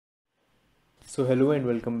So hello and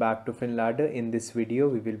welcome back to FinLadder. In this video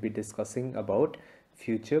we will be discussing about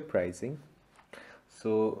future pricing.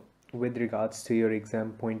 So with regards to your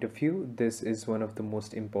exam point of view, this is one of the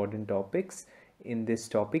most important topics. In this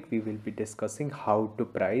topic we will be discussing how to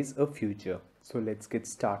price a future. So let's get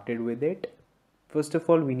started with it. First of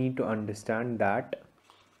all, we need to understand that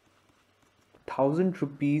 1000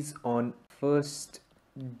 rupees on 1st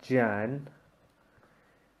Jan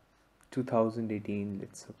 2018,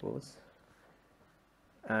 let's suppose,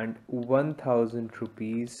 and 1000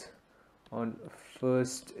 rupees on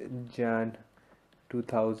 1st Jan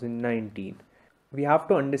 2019. We have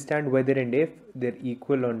to understand whether and if they're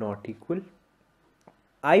equal or not equal.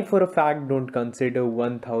 I for a fact don't consider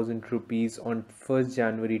 1000 rupees on 1st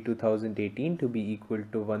January 2018 to be equal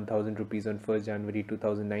to 1000 rupees on 1st January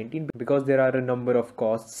 2019 because there are a number of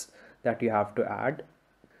costs that you have to add.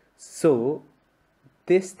 So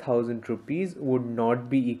this 1000 rupees would not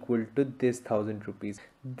be equal to this 1000 rupees.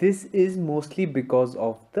 This is mostly because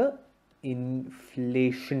of the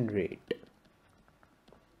inflation rate.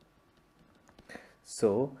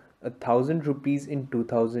 So 1000 rupees in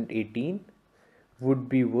 2018 would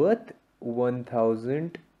be worth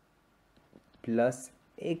 1000 plus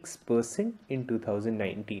X% in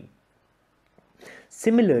 2019.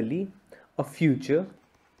 Similarly, a future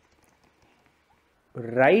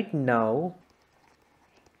right now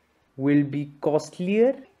will be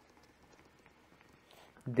costlier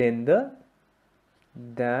than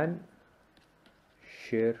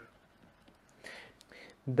share.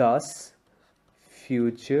 Thus,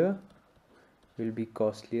 future will be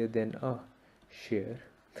costlier than a share.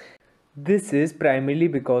 This is primarily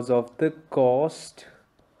because of the cost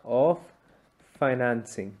of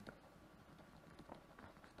financing.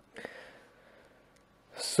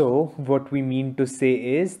 So what we mean to say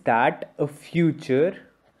is that a future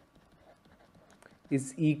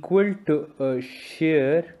is equal to a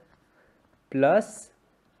share plus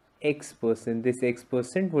X%. This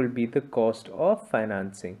X% will be the cost of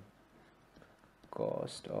financing.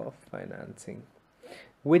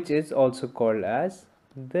 Which is also called as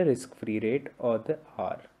the risk-free rate or the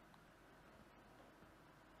R.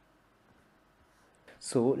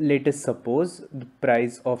 So let us suppose the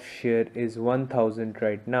price of share is 1000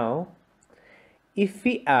 right now. If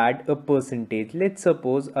we add a percentage, let's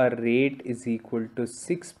suppose our rate is equal to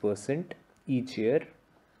 6% each year.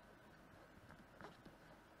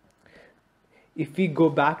 If we go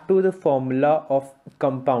back to the formula of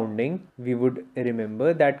compounding, we would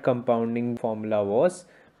remember that compounding formula was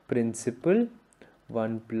principal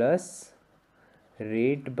 1 plus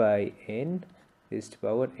rate by n raised to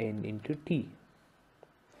power n into t.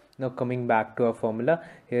 Now coming back to our formula,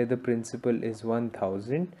 here the principal is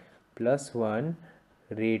 1000 plus 1,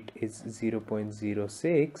 rate is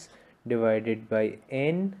 0.06 divided by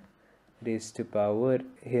n raised to power,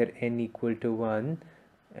 here n equal to 1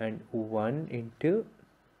 and 1 into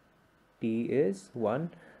t is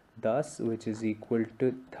 1, thus which is equal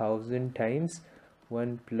to 1000 times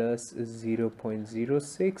 1 plus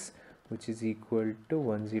 0.06, which is equal to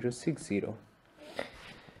 1060.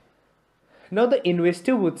 Now the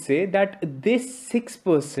investor would say that this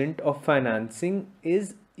 6% of financing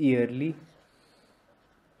is yearly,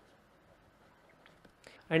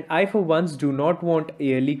 and I for once do not want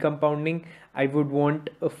yearly compounding. I would want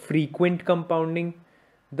a frequent compounding.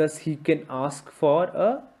 Thus he can ask for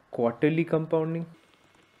a quarterly compounding.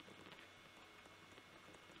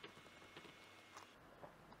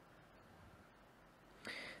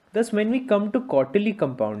 Thus when we come to quarterly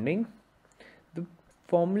compounding, the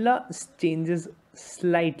formula changes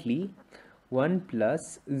slightly. 1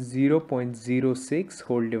 plus 0.06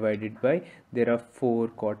 whole divided by, there are 4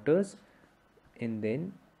 quarters, and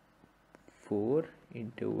then 4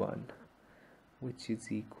 into 1, which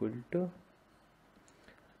is equal to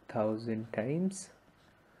 1000 times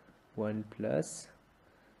 1 plus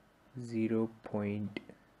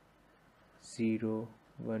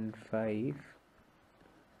 0.015.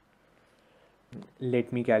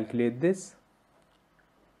 Let me calculate this.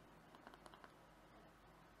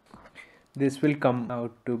 This will come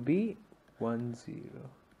out to be 10.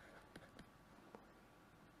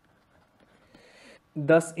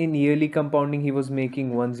 Thus in yearly compounding he was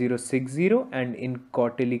making 1060, and in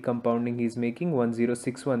quarterly compounding he is making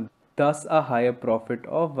 1061, thus a higher profit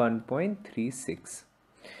of 1.36.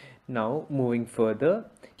 Now moving further,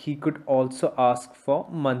 he could also ask for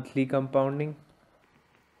monthly compounding.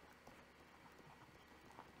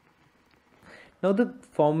 Now the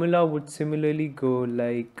formula would similarly go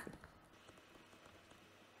like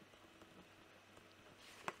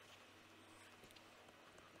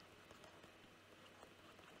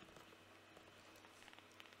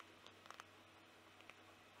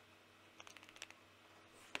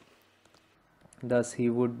Thus he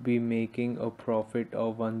would be making a profit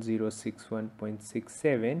of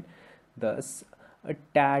 1061.67, thus a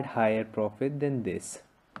tad higher profit than this.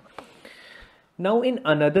 Now in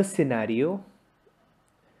another scenario,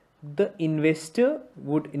 the investor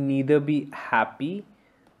would neither be happy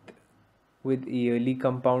with yearly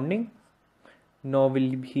compounding, nor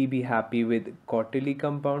will he be happy with quarterly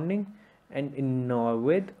compounding, and nor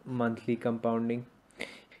with monthly compounding.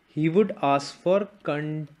 He would ask for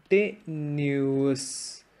continuous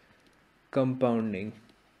compounding.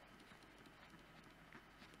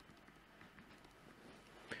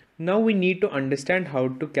 Now we need to understand how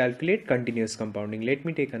to calculate continuous compounding. Let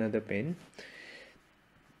me take another pen.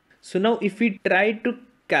 So now if we try to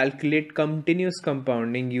calculate continuous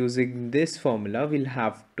compounding using this formula, we'll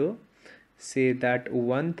have to say that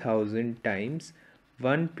 1000 times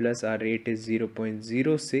 1 plus our rate is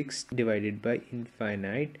 0.06 divided by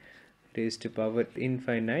infinite raised to power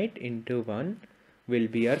infinite into 1 will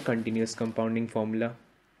be our continuous compounding formula.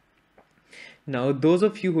 Now those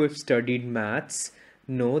of you who have studied maths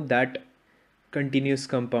know that continuous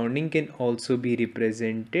compounding can also be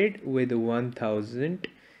represented with 1000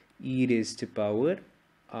 e raised to power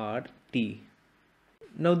rt.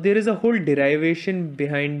 Now there is a whole derivation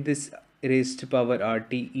behind this raised to power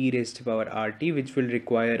rt, e raised to power rt, which will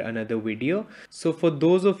require another video. So for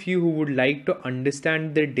those of you who would like to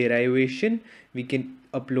understand the derivation, we can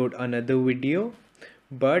upload another video.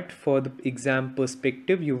 But for the exam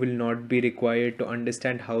perspective, you will not be required to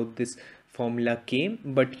understand how this formula came,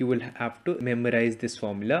 but you will have to memorize this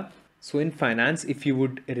formula. So in finance, if you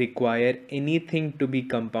would require anything to be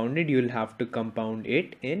compounded, you will have to compound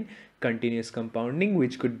it in continuous compounding,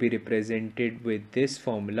 which could be represented with this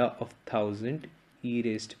formula of 1000 e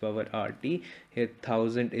raised to power rt. Here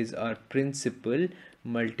 1000 is our principal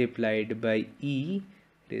multiplied by e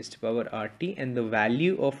raised to power rt, and the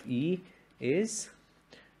value of e is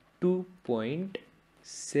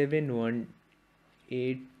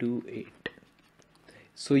 2.71828.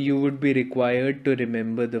 So you would be required to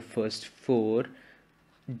remember the first 4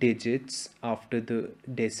 digits after the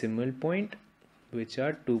decimal point, which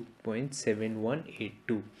are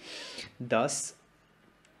 2.7182. Thus,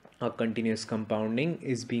 our continuous compounding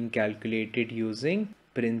is being calculated using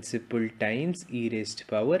principal times e raised to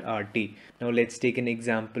power rt. Now let's take an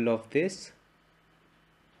example of this.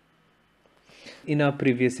 In our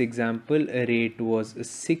previous example, a rate was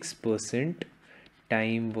 6%,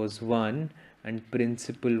 time was 1, and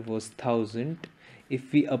principal was 1000.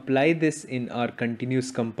 If we apply this in our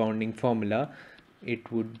continuous compounding formula,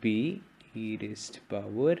 it would be e raised to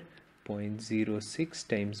power 0.06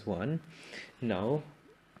 times 1. Now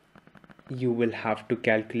you will have to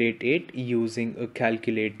calculate it using a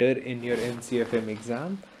calculator in your NCFM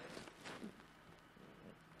exam.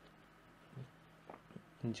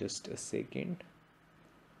 Just a second.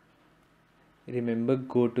 Remember,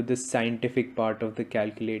 go to the scientific part of the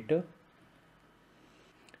calculator.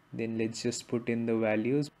 Then let's just put in the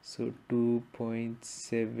values. So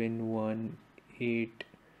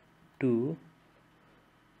 2.7182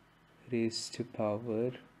 raised to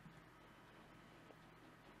power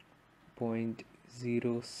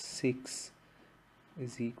 0.06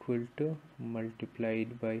 is equal to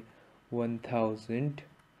multiplied by 1000.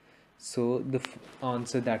 So the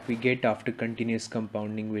answer that we get after continuous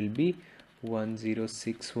compounding will be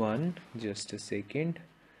 1061, just a second,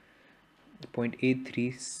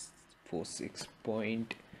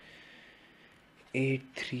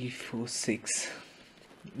 0.8346.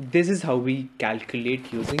 This is how we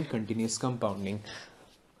calculate using continuous compounding.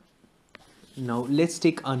 Now let's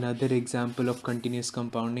take another example of continuous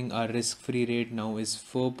compounding. Our risk-free rate now is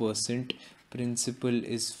 4%, principal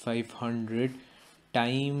is 500,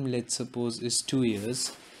 time let's suppose is 2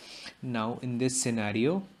 years. Now in this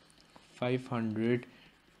scenario, 500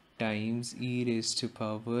 times e raised to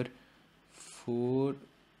power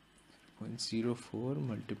 4.04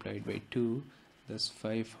 multiplied by 2, thus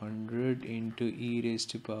 500 into e raised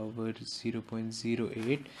to power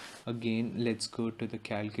 0.08. Again, let's go to the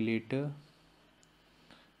calculator.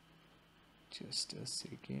 Just a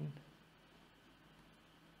second.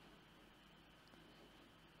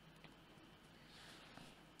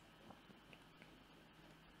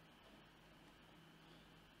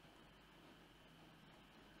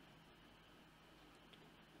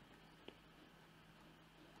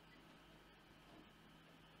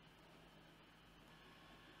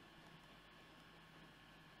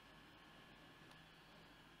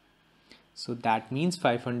 So that means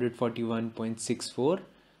 541.64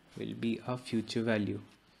 will be our future value.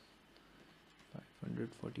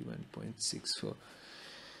 541.64.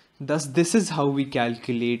 Thus, this is how we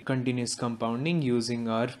calculate continuous compounding using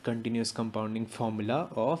our continuous compounding formula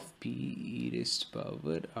of P e raised to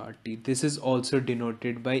power RT. This is also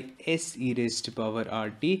denoted by S e raised to power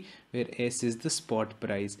RT, where S is the spot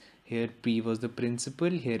price. Here P was the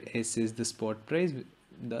principal, here S is the spot price,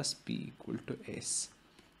 thus P equal to S.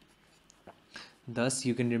 Thus,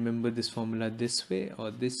 you can remember this formula this way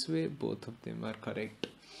or this way, both of them are correct.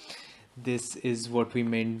 This is what we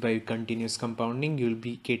meant by continuous compounding. You'll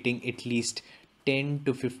be getting at least 10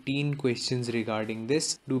 to 15 questions regarding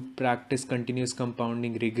this. Do practice continuous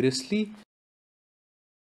compounding rigorously.